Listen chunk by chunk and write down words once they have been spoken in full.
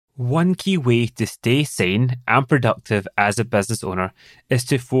One key way to stay sane and productive as a business owner is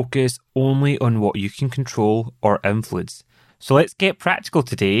to focus only on what you can control or influence. So let's get practical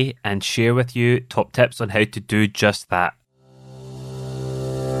today and share with you top tips on how to do just that.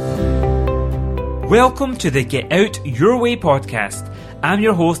 Welcome to the Get Out Your Way podcast. I'm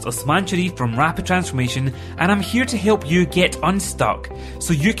your host Osman Sharif from Rapid Transformation, and I'm here to help you get unstuck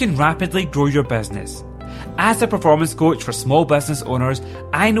so you can rapidly grow your business. As a performance coach for small business owners,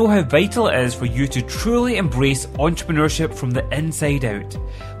 I know how vital it is for you to truly embrace entrepreneurship from the inside out,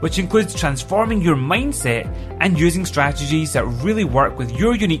 which includes transforming your mindset and using strategies that really work with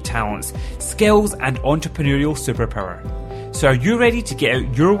your unique talents, skills, and entrepreneurial superpower. So are you ready to get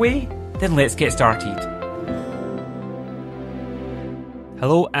out your way? Then let's get started.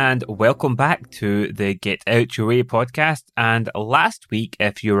 Hello and welcome back to the Get Out Your Way podcast. And last week,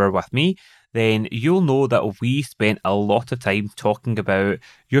 if you were with me, then you'll know that we spent a lot of time talking about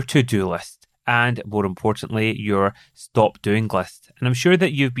your to-do list and, more importantly, your stop doing list. And I'm sure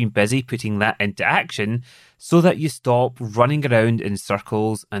that you've been busy putting that into action so that you stop running around in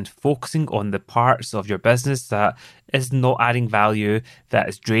circles and focusing on the parts of your business that is not adding value, that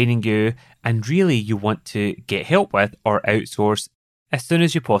is draining you, and really you want to get help with or outsource as soon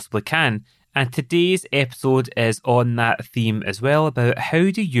as you possibly can. And today's episode is on that theme as well, about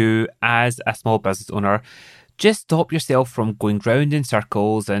how do you, as a small business owner, just stop yourself from going round in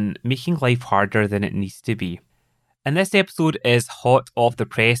circles and making life harder than it needs to be. And this episode is hot off the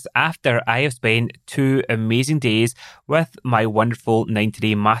press after I have spent 2 amazing days with my wonderful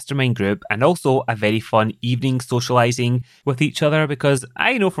 90-day mastermind group, and also a very fun evening socialising with each other, because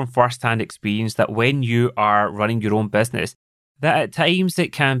I know from first-hand experience that when you are running your own business, that at times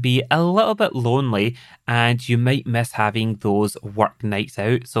it can be a little bit lonely and you might miss having those work nights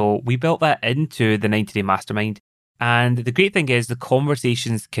out. So we built that into the 90-day mastermind. And the great thing is the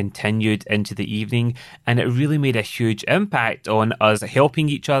conversations continued into the evening, and it really made a huge impact on us helping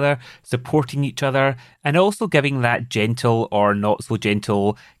each other, supporting each other, and also giving that gentle or not so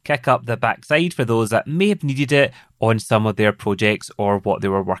gentle kick up the backside for those that may have needed it on some of their projects or what they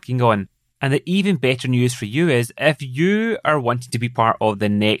were working on. And the even better news for you is if you are wanting to be part of the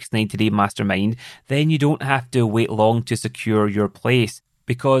next 90-day mastermind, then you don't have to wait long to secure your place,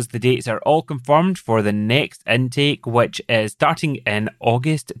 because the dates are all confirmed for the next intake, which is starting in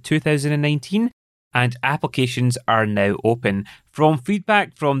August 2019, and applications are now open. From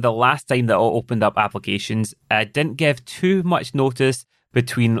feedback from the last time that I opened up applications, I didn't give too much notice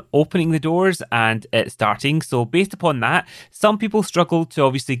between opening the doors and it starting. So based upon that, some people struggled to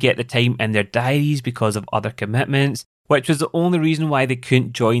obviously get the time in their diaries because of other commitments, which was the only reason why they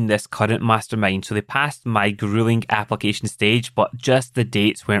couldn't join this current mastermind. So they passed my grueling application stage, but just the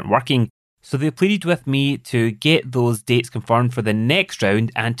dates weren't working. So they pleaded with me to get those dates confirmed for the next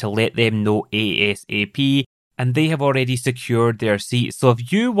round and to let them know ASAP. And they have already secured their seats. So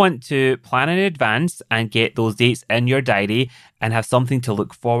if you want to plan in advance and get those dates in your diary and have something to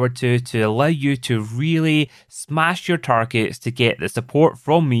look forward to allow you to really smash your targets, to get the support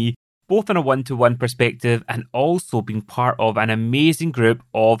from me, both on a one-to-one perspective and also being part of an amazing group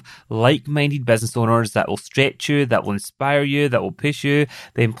of like-minded business owners that will stretch you, that will inspire you, that will push you,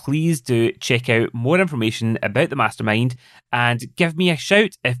 then please do check out more information about the mastermind and give me a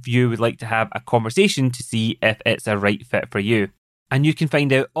shout if you would like to have a conversation to see if it's a right fit for you. And you can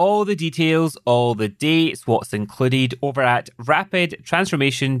find out all the details, all the dates, what's included over at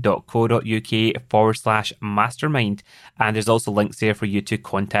rapidtransformation.co.uk/mastermind. And there's also links there for you to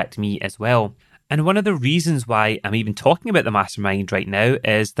contact me as well. And one of the reasons why I'm even talking about the mastermind right now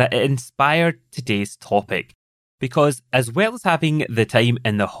is that it inspired today's topic. Because as well as having the time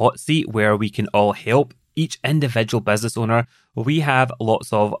in the hot seat where we can all help each individual business owner, we have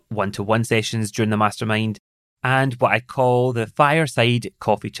lots of one-to-one sessions during the mastermind, and what I call the fireside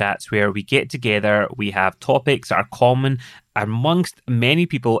coffee chats, where we get together, we have topics that are common amongst many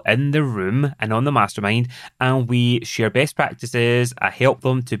people in the room and on the mastermind, and we share best practices. I help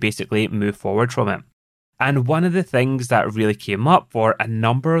them to basically move forward from it. And one of the things that really came up for a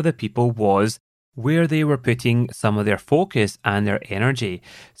number of the people was where they were putting some of their focus and their energy.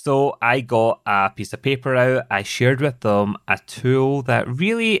 So I got a piece of paper out. I shared with them a tool that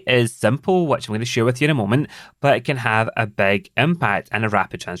really is simple, which I'm going to share with you in a moment, but it can have a big impact and a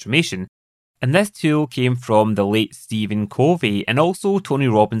rapid transformation. And this tool came from the late Stephen Covey, and also Tony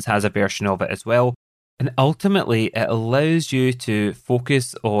Robbins has a version of it as well. And ultimately, it allows you to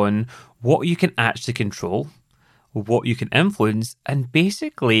focus on what you can actually control, what you can influence, and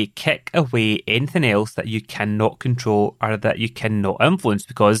basically kick away anything else that you cannot control or that you cannot influence,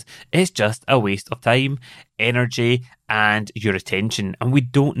 because it's just a waste of time, energy, and your attention. And we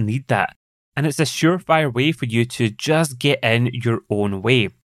don't need that. And it's a surefire way for you to just get in your own way.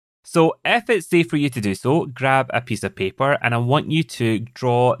 So if it's safe for you to do so, grab a piece of paper and I want you to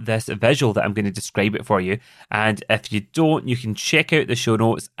draw this visual that I'm going to describe it for you. And if you don't, you can check out the show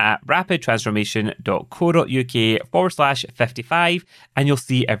notes at rapidtransformation.co.uk/55 and you'll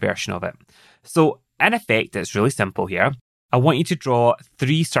see a version of it. So in effect, it's really simple here. I want you to draw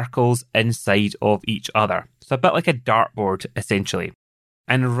 3 circles inside of each other. So a bit like a dartboard, essentially.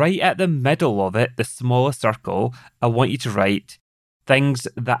 And right at the middle of it, the smallest circle, I want you to write things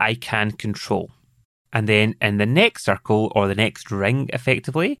that I can control. And then in the next circle, or the next ring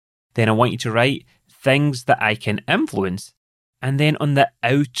effectively, then I want you to write things that I can influence. And then on the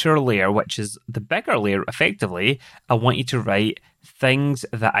outer layer, which is the bigger layer effectively, I want you to write things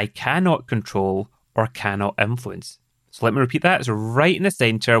that I cannot control or cannot influence. So let me repeat that. So right in the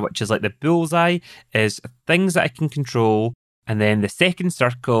center, which is like the bullseye, is things that I can control. And then the second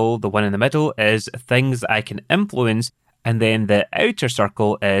circle, the one in the middle, is things that I can influence. And then the outer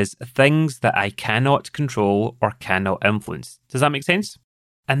circle is things that I cannot control or cannot influence. Does that make sense?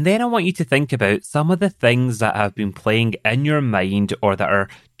 And then I want you to think about some of the things that have been playing in your mind or that are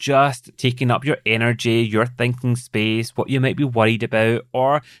just taking up your energy, your thinking space, what you might be worried about,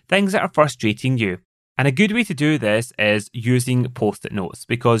 or things that are frustrating you. And a good way to do this is using post-it notes,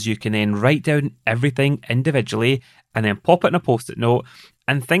 because you can then write down everything individually and then pop it in a post-it note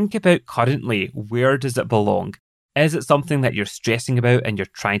and think about currently, where does it belong? Is it something that you're stressing about and you're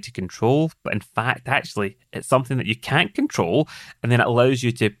trying to control? But in fact, actually, it's something that you can't control. And then it allows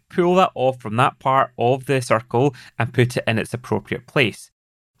you to pull that off from that part of the circle and put it in its appropriate place.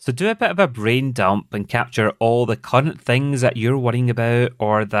 So do a bit of a brain dump and capture all the current things that you're worrying about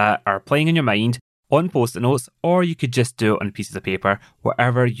or that are playing in your mind on post-it notes, or you could just do it on pieces of paper,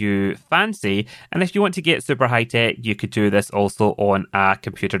 whatever you fancy. And if you want to get super high-tech, you could do this also on a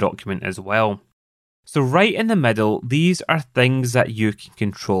computer document as well. So right in the middle, these are things that you can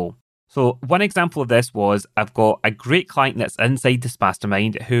control. So one example of this was, I've got a great client that's inside this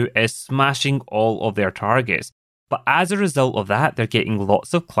mastermind who is smashing all of their targets. But as a result of that, they're getting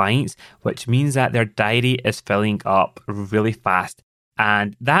lots of clients, which means that their diary is filling up really fast.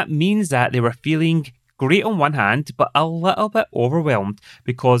 And that means that they were feeling great on one hand, but a little bit overwhelmed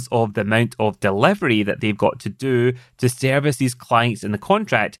because of the amount of delivery that they've got to do to service these clients in the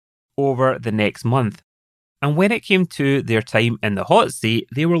contract over the next month. And when it came to their time in the hot seat,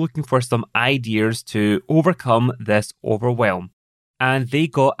 they were looking for some ideas to overcome this overwhelm. And they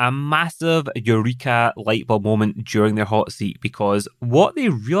got a massive eureka light bulb moment during their hot seat, because what they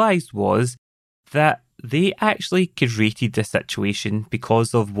realized was that they actually curated the situation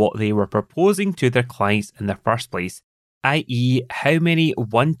because of what they were proposing to their clients in the first place, i.e. how many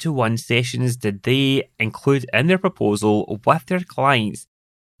one-to-one sessions did they include in their proposal with their clients.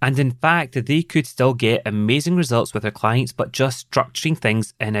 And in fact, they could still get amazing results with their clients, but just structuring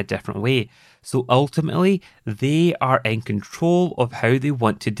things in a different way. So ultimately, they are in control of how they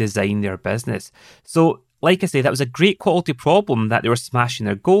want to design their business. So like I say, that was a great quality problem that they were smashing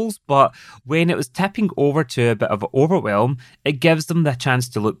their goals, but when it was tipping over to a bit of overwhelm, it gives them the chance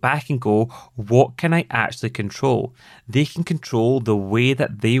to look back and go, what can I actually control? They can control the way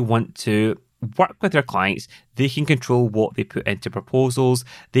that they want to work with their clients. They can control what they put into proposals.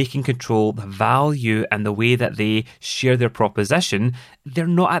 They can control the value and the way that they share their proposition. They're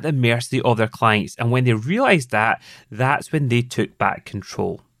not at the mercy of their clients. And when they realized that, that's when they took back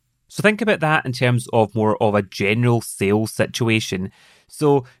control. So think about that in terms of more of a general sales situation.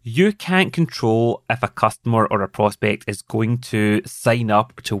 So you can't control if a customer or a prospect is going to sign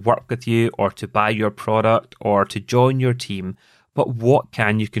up to work with you or to buy your product or to join your team. But what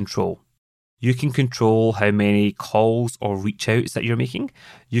can you control? You can control how many calls or reach outs that you're making.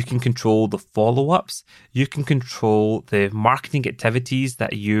 You can control the follow-ups. You can control the marketing activities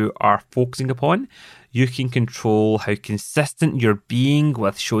that you are focusing upon. You can control how consistent you're being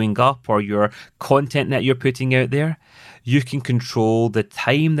with showing up or your content that you're putting out there. You can control the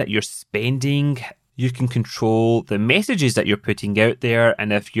time that you're spending. You can control the messages that you're putting out there.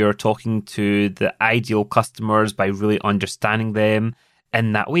 And if you're talking to the ideal customers by really understanding them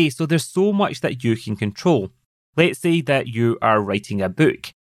in that way. So there's so much that you can control. Let's say that you are writing a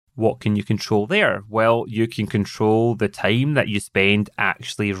book. What can you control there? Well, you can control the time that you spend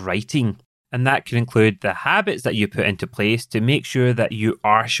actually writing. And that can include the habits that you put into place to make sure that you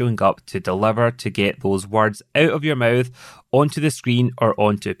are showing up to deliver, to get those words out of your mouth onto the screen or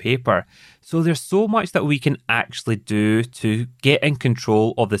onto paper. So there's so much that we can actually do to get in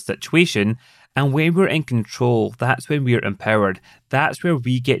control of the situation. And when we're in control, that's when we're empowered. That's where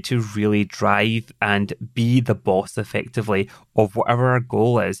we get to really drive and be the boss effectively of whatever our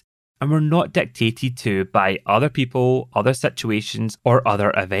goal is. And we're not dictated to by other people, other situations, or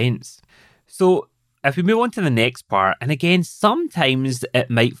other events. So if we move on to the next part, and again, sometimes it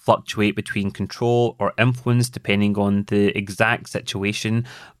might fluctuate between control or influence depending on the exact situation.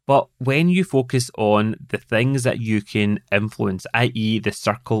 But when you focus on the things that you can influence, i.e. the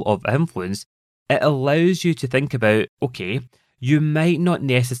circle of influence, it allows you to think about, okay, you might not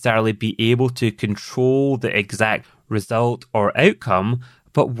necessarily be able to control the exact result or outcome,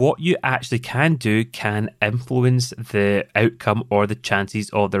 but what you actually can do can influence the outcome or the chances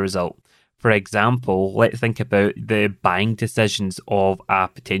of the result. For example, let's think about the buying decisions of a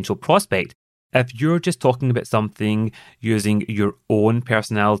potential prospect. If you're just talking about something using your own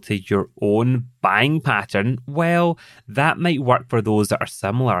personality, your own buying pattern, well, that might work for those that are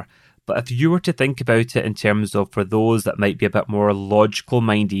similar. But if you were to think about it in terms of for those that might be a bit more logical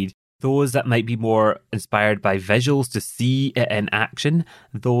minded, those that might be more inspired by visuals to see it in action,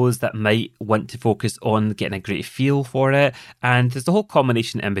 those that might want to focus on getting a great feel for it, and there's a whole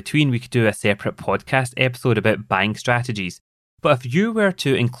combination in between. We could do a separate podcast episode about buying strategies. But if you were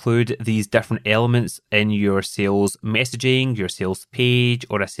to include these different elements in your sales messaging, your sales page,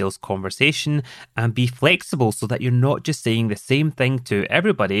 or a sales conversation, and be flexible so that you're not just saying the same thing to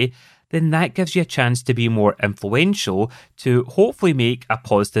everybody, then that gives you a chance to be more influential, to hopefully make a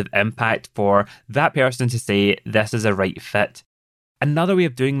positive impact for that person to say, this is a right fit. Another way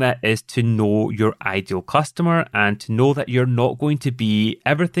of doing that is to know your ideal customer and to know that you're not going to be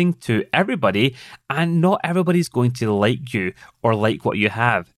everything to everybody, and not everybody's going to like you or like what you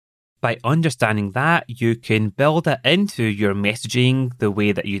have. By understanding that, you can build it into your messaging, the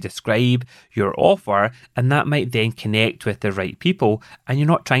way that you describe your offer, and that might then connect with the right people, and you're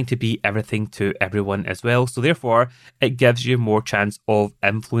not trying to be everything to everyone as well. So therefore, it gives you more chance of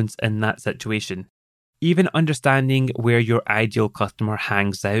influence in that situation. Even understanding where your ideal customer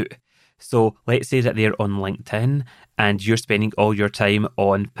hangs out. So let's say that they're on LinkedIn and you're spending all your time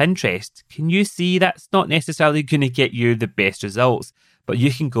on Pinterest. Can you see that's not necessarily going to get you the best results? But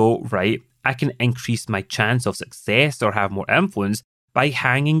you can go, right, I can increase my chance of success or have more influence by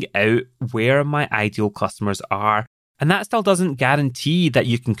hanging out where my ideal customers are. And that still doesn't guarantee that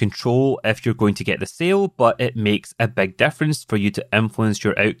you can control if you're going to get the sale, but it makes a big difference for you to influence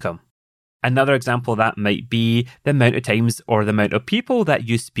your outcome. Another example of that might be the amount of times or the amount of people that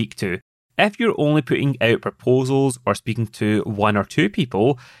you speak to. If you're only putting out proposals or speaking to one or two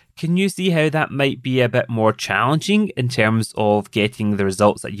people, can you see how that might be a bit more challenging in terms of getting the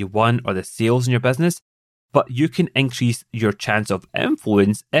results that you want or the sales in your business? But you can increase your chance of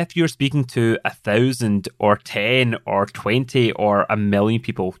influence if you're speaking to 1,000 or 10 or 20 or 1,000,000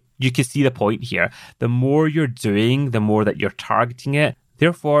 people. You can see the point here. The more you're doing, the more that you're targeting it.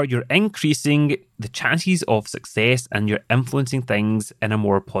 Therefore, you're increasing the chances of success and you're influencing things in a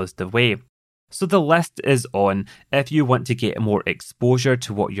more positive way. So the list is on. If you want to get more exposure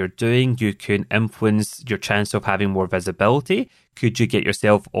to what you're doing, you can influence your chance of having more visibility. Could you get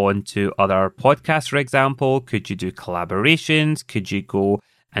yourself onto other podcasts, for example? Could you do collaborations? Could you go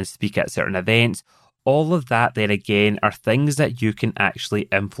and speak at certain events? All of that, then again, are things that you can actually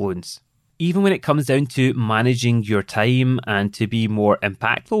influence. Even when it comes down to managing your time and to be more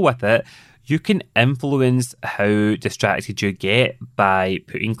impactful with it, you can influence how distracted you get by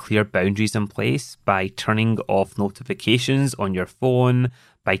putting clear boundaries in place, by turning off notifications on your phone,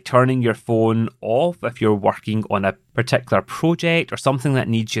 by turning your phone off if you're working on a particular project or something that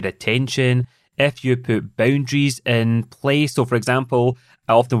needs your attention. If you put boundaries in place, so for example,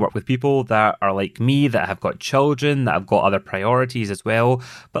 I often work with people that are like me, that have got children, that have got other priorities as well.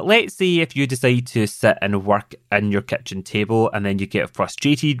 But let's say if you decide to sit and work in your kitchen table and then you get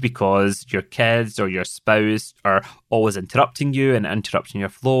frustrated because your kids or your spouse are always interrupting you and interrupting your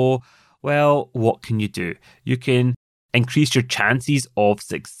flow, well, what can you do? You can increase your chances of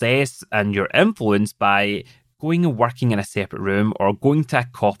success and your influence by going and working in a separate room or going to a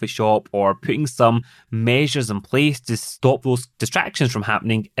coffee shop or putting some measures in place to stop those distractions from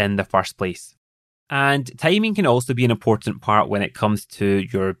happening in the first place. And timing can also be an important part when it comes to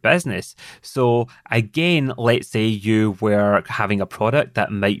your business. So again, let's say you were having a product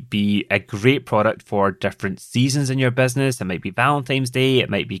that might be a great product for different seasons in your business. It might be Valentine's Day, it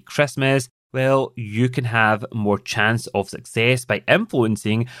might be Christmas, Well, you can have more chance of success by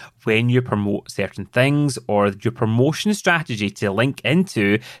influencing when you promote certain things or your promotion strategy to link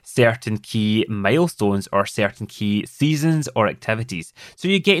into certain key milestones or certain key seasons or activities. So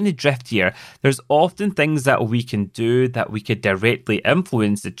you're getting the drift here. There's often things that we can do that we could directly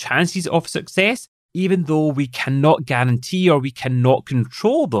influence the chances of success, even though we cannot guarantee or we cannot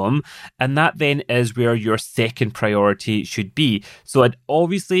control them. And that then is where your second priority should be. So I'd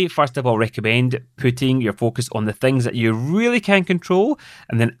obviously, first of all, recommend putting your focus on the things that you really can control.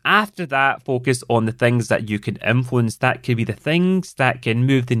 And then after that, focus on the things that you can influence. That could be the things that can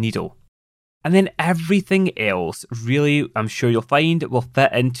move the needle. And then everything else, really, I'm sure you'll find, will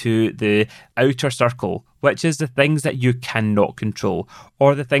fit into the outer circle, which is the things that you cannot control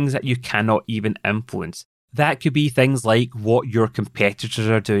or the things that you cannot even influence. That could be things like what your competitors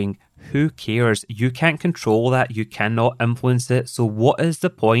are doing. Who cares? You can't control that. You cannot influence it. So what is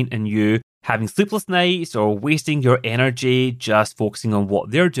the point in you having sleepless nights or wasting your energy just focusing on what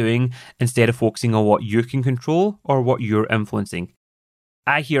they're doing instead of focusing on what you can control or what you're influencing?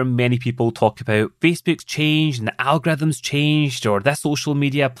 I hear many people talk about Facebook's changed and the algorithms changed or this social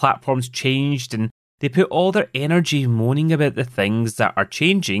media platform's changed, and they put all their energy moaning about the things that are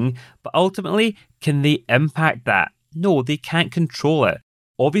changing, but ultimately, can they impact that? No, they can't control it.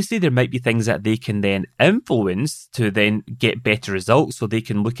 Obviously, there might be things that they can then influence to then get better results. So they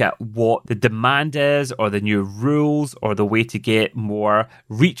can look at what the demand is or the new rules or the way to get more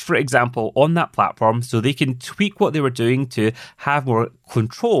reach, for example, on that platform. So they can tweak what they were doing to have more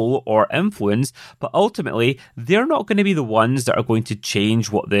control or influence. But ultimately, they're not going to be the ones that are going to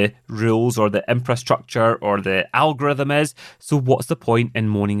change what the rules or the infrastructure or the algorithm is. So what's the point in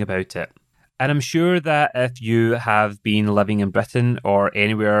moaning about it? And I'm sure that if you have been living in Britain or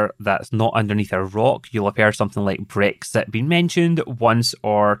anywhere that's not underneath a rock, you'll have heard something like Brexit being mentioned once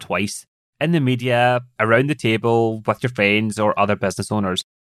or twice in the media, around the table, with your friends or other business owners.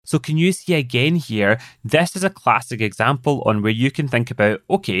 So can you see again here, this is a classic example on where you can think about,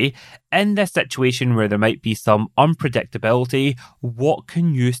 okay, in this situation where there might be some unpredictability, what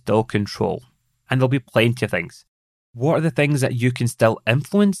can you still control? And there'll be plenty of things. What are the things that you can still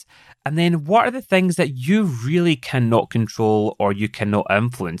influence? And then what are the things that you really cannot control or you cannot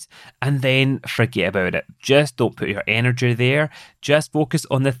influence? And then forget about it. Just don't put your energy there. Just focus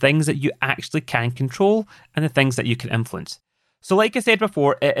on the things that you actually can control and the things that you can influence. So like I said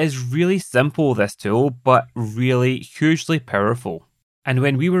before, it is really simple, this tool, but really hugely powerful. And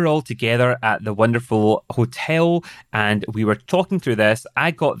when we were all together at the wonderful hotel and we were talking through this,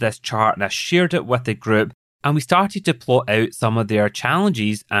 I got this chart and I shared it with the group. And we started to plot out some of their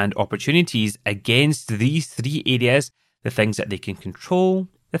challenges and opportunities against these three areas: the things that they can control,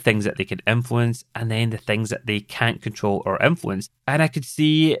 the things that they can influence, and then the things that they can't control or influence. And I could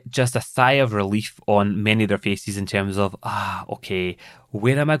see just a sigh of relief on many of their faces in terms of, okay,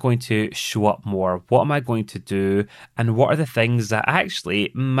 where am I going to show up more? What am I going to do? And what are the things that actually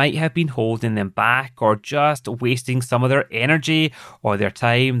might have been holding them back or just wasting some of their energy or their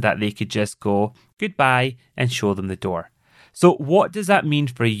time that they could just go goodbye and show them the door? So what does that mean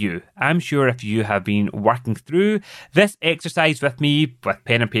for you? I'm sure if you have been working through this exercise with me with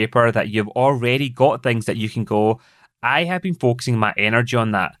pen and paper that you've already got things that you can go, I have been focusing my energy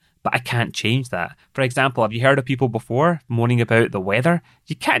on that, but I can't change that. For example, have you heard of people before moaning about the weather?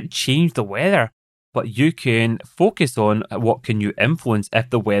 You can't change the weather, but you can focus on what can you influence if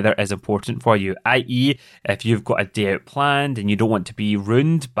the weather is important for you, i.e. if you've got a day out planned and you don't want to be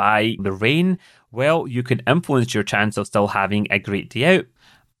ruined by the rain, well, you can influence your chance of still having a great day out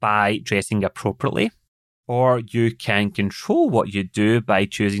by dressing appropriately, or you can control what you do by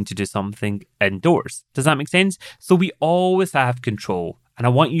choosing to do something indoors. Does that make sense? So we always have control, and I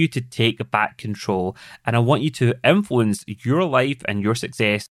want you to take back control, and I want you to influence your life and your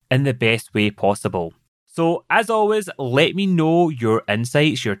success in the best way possible. So as always, let me know your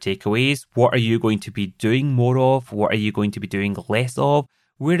insights, your takeaways. What are you going to be doing more of? What are you going to be doing less of?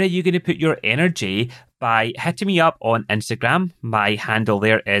 Where are you going to put your energy? By hitting me up on Instagram. My handle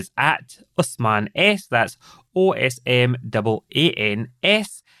there is at Osman S. That's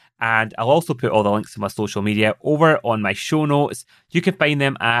OSMAANS. And I'll also put all the links to my social media over on my show notes. You can find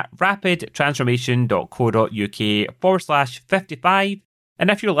them at rapidtransformation.co.uk/55.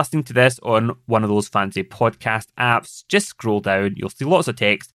 And if you're listening to this on one of those fancy podcast apps, just scroll down. You'll see lots of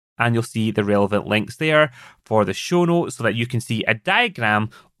text and you'll see the relevant links there for the show notes so that you can see a diagram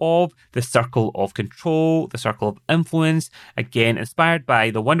of the circle of control, the circle of influence, again, inspired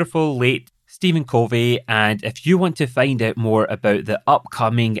by the wonderful late Stephen Covey, and if you want to find out more about the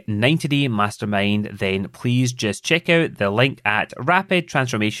upcoming 90-day mastermind, then please just check out the link at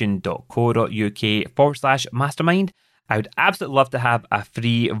rapidtransformation.co.uk/mastermind. I would absolutely love to have a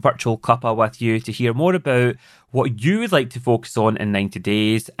free virtual cuppa with you to hear more about what you would like to focus on in 90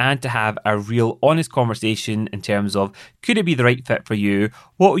 days and to have a real honest conversation in terms of could it be the right fit for you,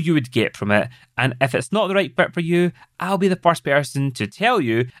 what you would get from it, and if it's not the right fit for you, I'll be the first person to tell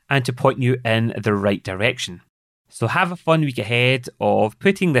you and to point you in the right direction. So have a fun week ahead of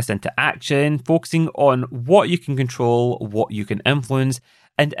putting this into action, focusing on what you can control, what you can influence.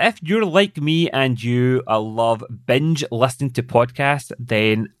 And if you're like me and you love binge listening to podcasts,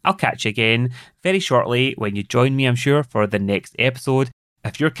 then I'll catch you again very shortly when you join me, I'm sure, for the next episode.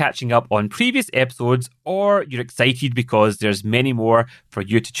 If you're catching up on previous episodes or you're excited because there's many more for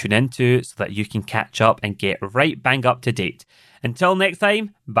you to tune into so that you can catch up and get right bang up to date. Until next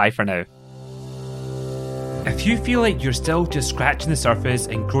time, bye for now. If you feel like you're still just scratching the surface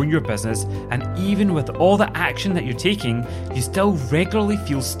and growing your business, and even with all the action that you're taking, you still regularly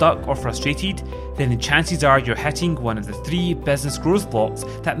feel stuck or frustrated, then the chances are you're hitting one of the 3 business growth blocks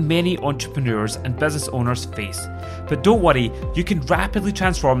that many entrepreneurs and business owners face. But don't worry, you can rapidly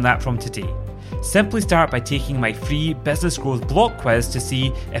transform that from today. Simply start by taking my free business growth block quiz to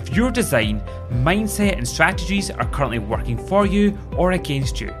see if your design, mindset and strategies are currently working for you or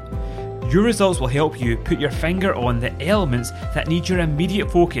against you. Your results will help you put your finger on the elements that need your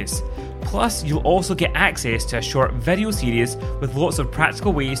immediate focus. Plus, you'll also get access to a short video series with lots of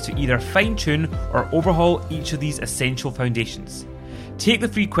practical ways to either fine-tune or overhaul each of these essential foundations. Take the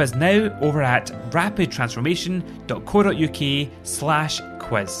free quiz now over at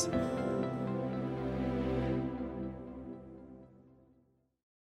rapidtransformation.co.uk/quiz.